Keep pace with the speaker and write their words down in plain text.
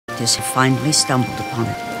Erectus have finally stumbled upon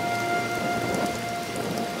it.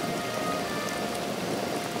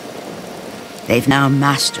 They've now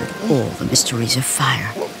mastered all the mysteries of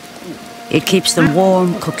fire. It keeps them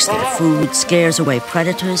warm, cooks their food, scares away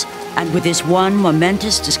predators, and with this one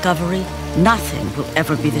momentous discovery, nothing will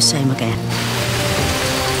ever be the same again.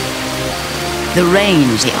 The rain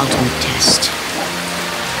is the ultimate test.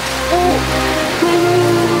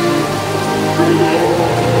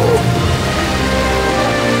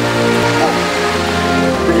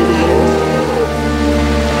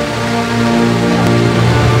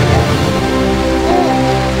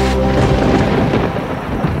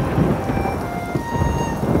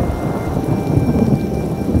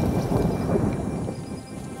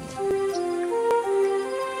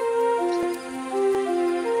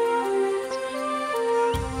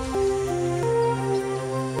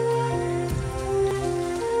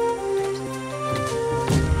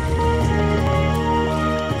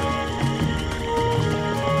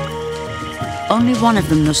 Only one of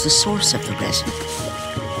them knows the source of the resin.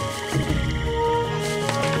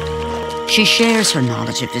 She shares her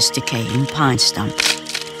knowledge of this decaying pine stump.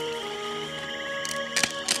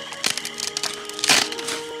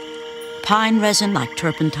 Pine resin, like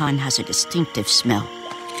turpentine, has a distinctive smell.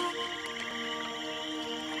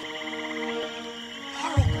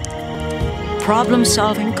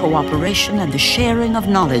 Problem-solving, cooperation, and the sharing of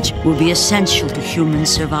knowledge will be essential to human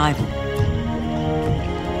survival.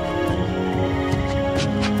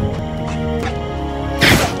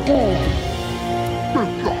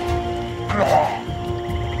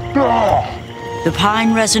 The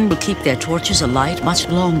pine resin will keep their torches alight much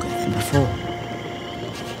longer than before.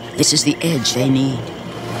 This is the edge they need.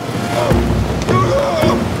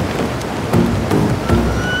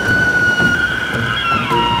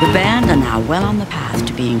 The band are now well on the path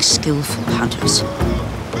to being skillful hunters.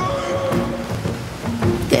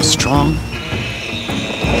 They're strong.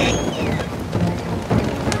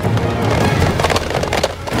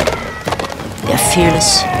 They're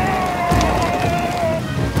fearless.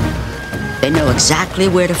 They know exactly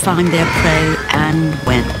where to find their prey and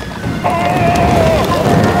when.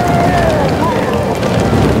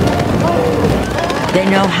 They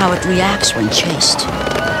know how it reacts when chased.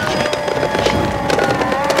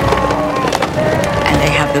 And they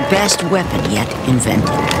have the best weapon yet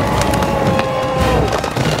invented.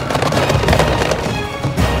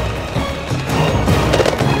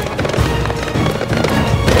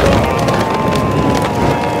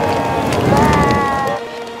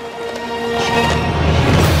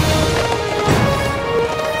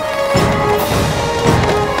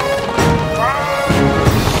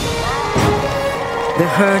 The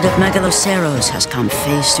herd of megaloceros has come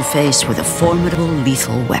face to face with a formidable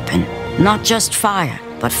lethal weapon. Not just fire,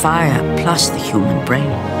 but fire plus the human brain.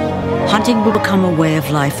 Hunting will become a way of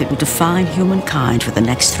life that will define humankind for the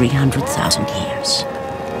next 300,000 years.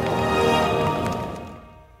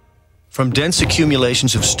 From dense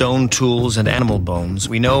accumulations of stone tools and animal bones,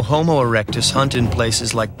 we know Homo erectus hunt in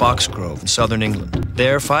places like Boxgrove in southern England.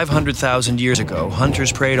 There, 500,000 years ago,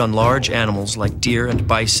 hunters preyed on large animals like deer and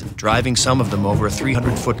bison, driving some of them over a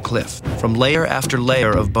 300-foot cliff. From layer after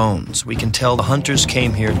layer of bones, we can tell the hunters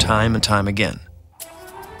came here time and time again.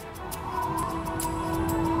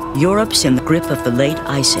 Europe's in the grip of the late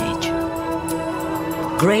Ice Age.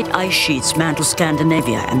 Great ice sheets mantle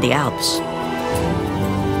Scandinavia and the Alps.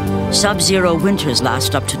 Sub-zero winters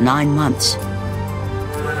last up to 9 months.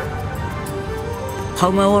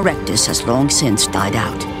 Homo erectus has long since died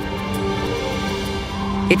out.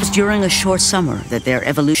 It was during a short summer that their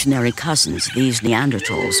evolutionary cousins, these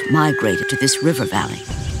Neanderthals, migrated to this river valley.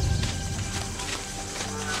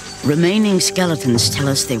 Remaining skeletons tell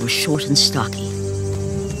us they were short and stocky.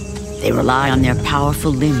 They rely on their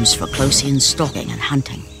powerful limbs for close-in stalking and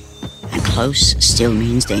hunting. And close still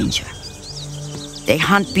means danger. They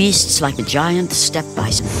hunt beasts like the giant steppe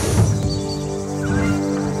bison.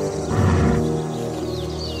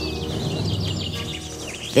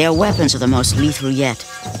 Their weapons are the most lethal yet.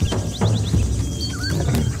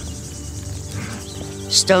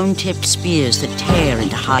 Stone-tipped spears that tear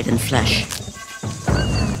into hide and flesh.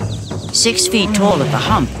 6 feet tall at the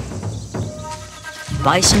hump,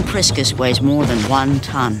 bison priscus weighs more than 1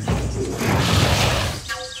 ton.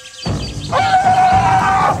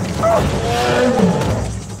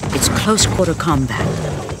 It's close-quarter combat.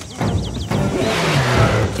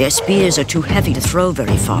 Their spears are too heavy to throw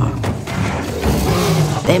very far.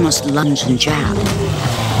 They must lunge and jab.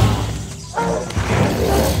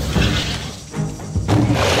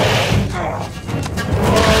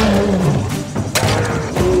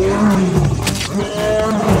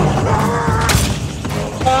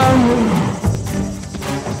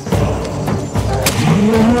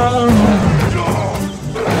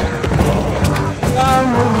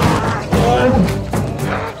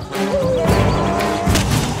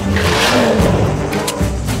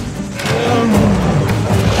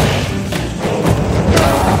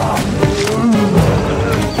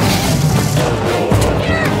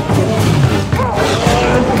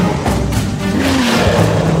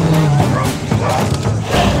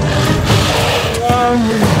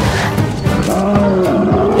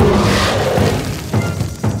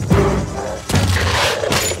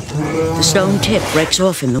 The stone tip breaks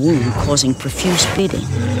off in the wound, causing profuse bleeding.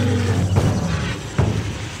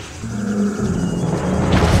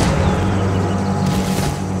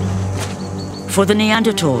 For the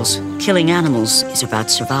Neanderthals, killing animals is about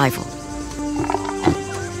survival.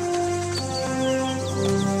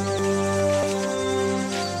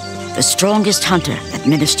 The strongest hunter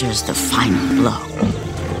administers the final blow.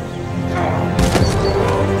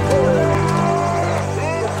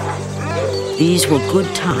 These were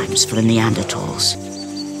good times for the Neanderthals.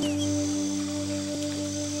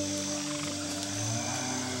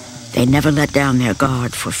 They never let down their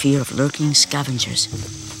guard for fear of lurking scavengers,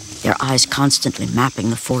 their eyes constantly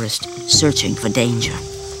mapping the forest, searching for danger.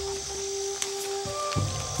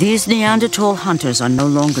 These Neanderthal hunters are no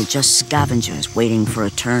longer just scavengers waiting for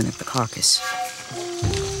a turn at the carcass.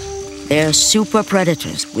 They're super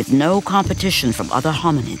predators with no competition from other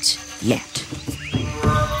hominids yet.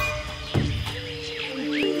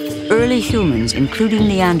 Early humans, including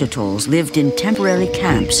Neanderthals, lived in temporary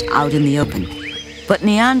camps out in the open. But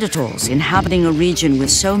Neanderthals inhabiting a region with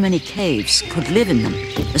so many caves could live in them,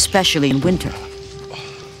 especially in winter.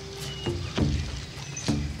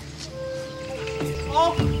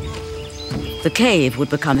 The cave would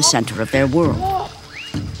become the center of their world.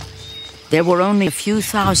 There were only a few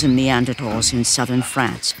thousand Neanderthals in southern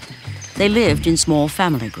France. They lived in small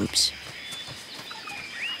family groups.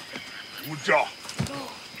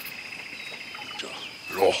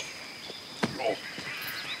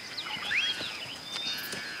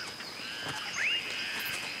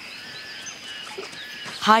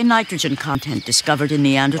 High nitrogen content discovered in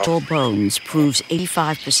Neanderthal bones proves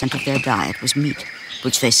 85% of their diet was meat,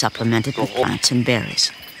 which they supplemented with plants and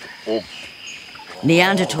berries.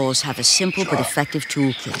 Neanderthals have a simple but effective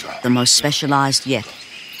toolkit, the most specialized yet.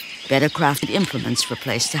 Better crafted implements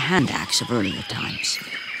replaced the hand axe of earlier times.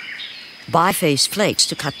 Biface flakes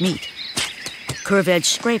to cut meat. Curve-edged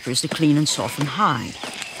scrapers to clean and soften hide.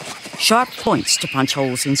 Sharp points to punch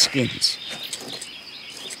holes in skins.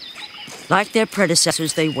 Like their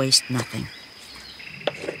predecessors, they waste nothing.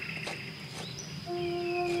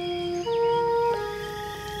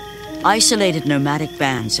 Isolated nomadic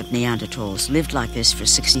bands of Neanderthals lived like this for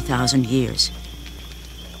 60,000 years.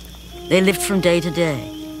 They lived from day to day.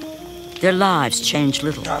 Their lives changed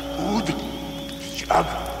little.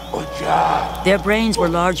 Their brains were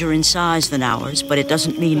larger in size than ours, but it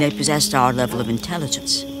doesn't mean they possessed our level of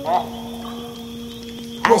intelligence.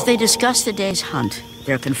 As they discuss the day's hunt,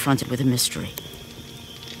 they're confronted with a mystery.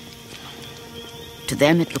 To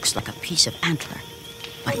them, it looks like a piece of antler,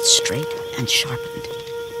 but it's straight and sharpened.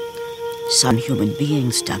 Some human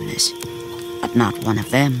beings done this, but not one of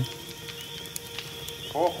them.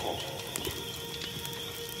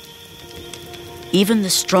 Even the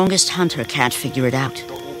strongest hunter can't figure it out.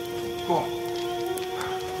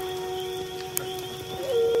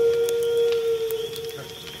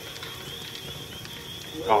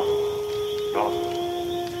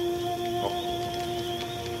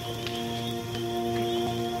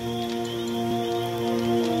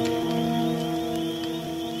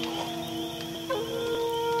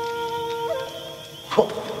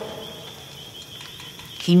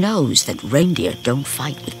 He knows that reindeer don't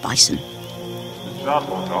fight with bison.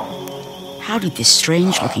 How did this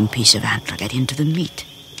strange-looking piece of antler get into the meat?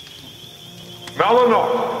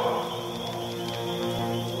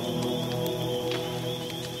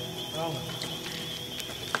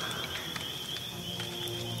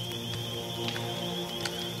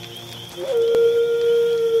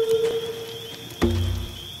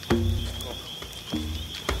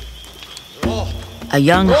 A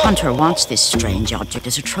young hunter wants this strange object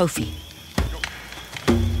as a trophy.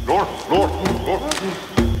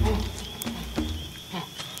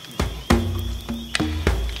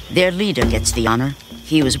 Their leader gets the honor.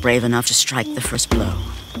 He was brave enough to strike the first blow.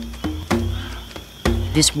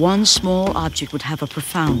 This one small object would have a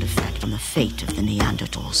profound effect on the fate of the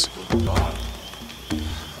Neanderthals.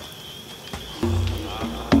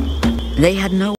 They had no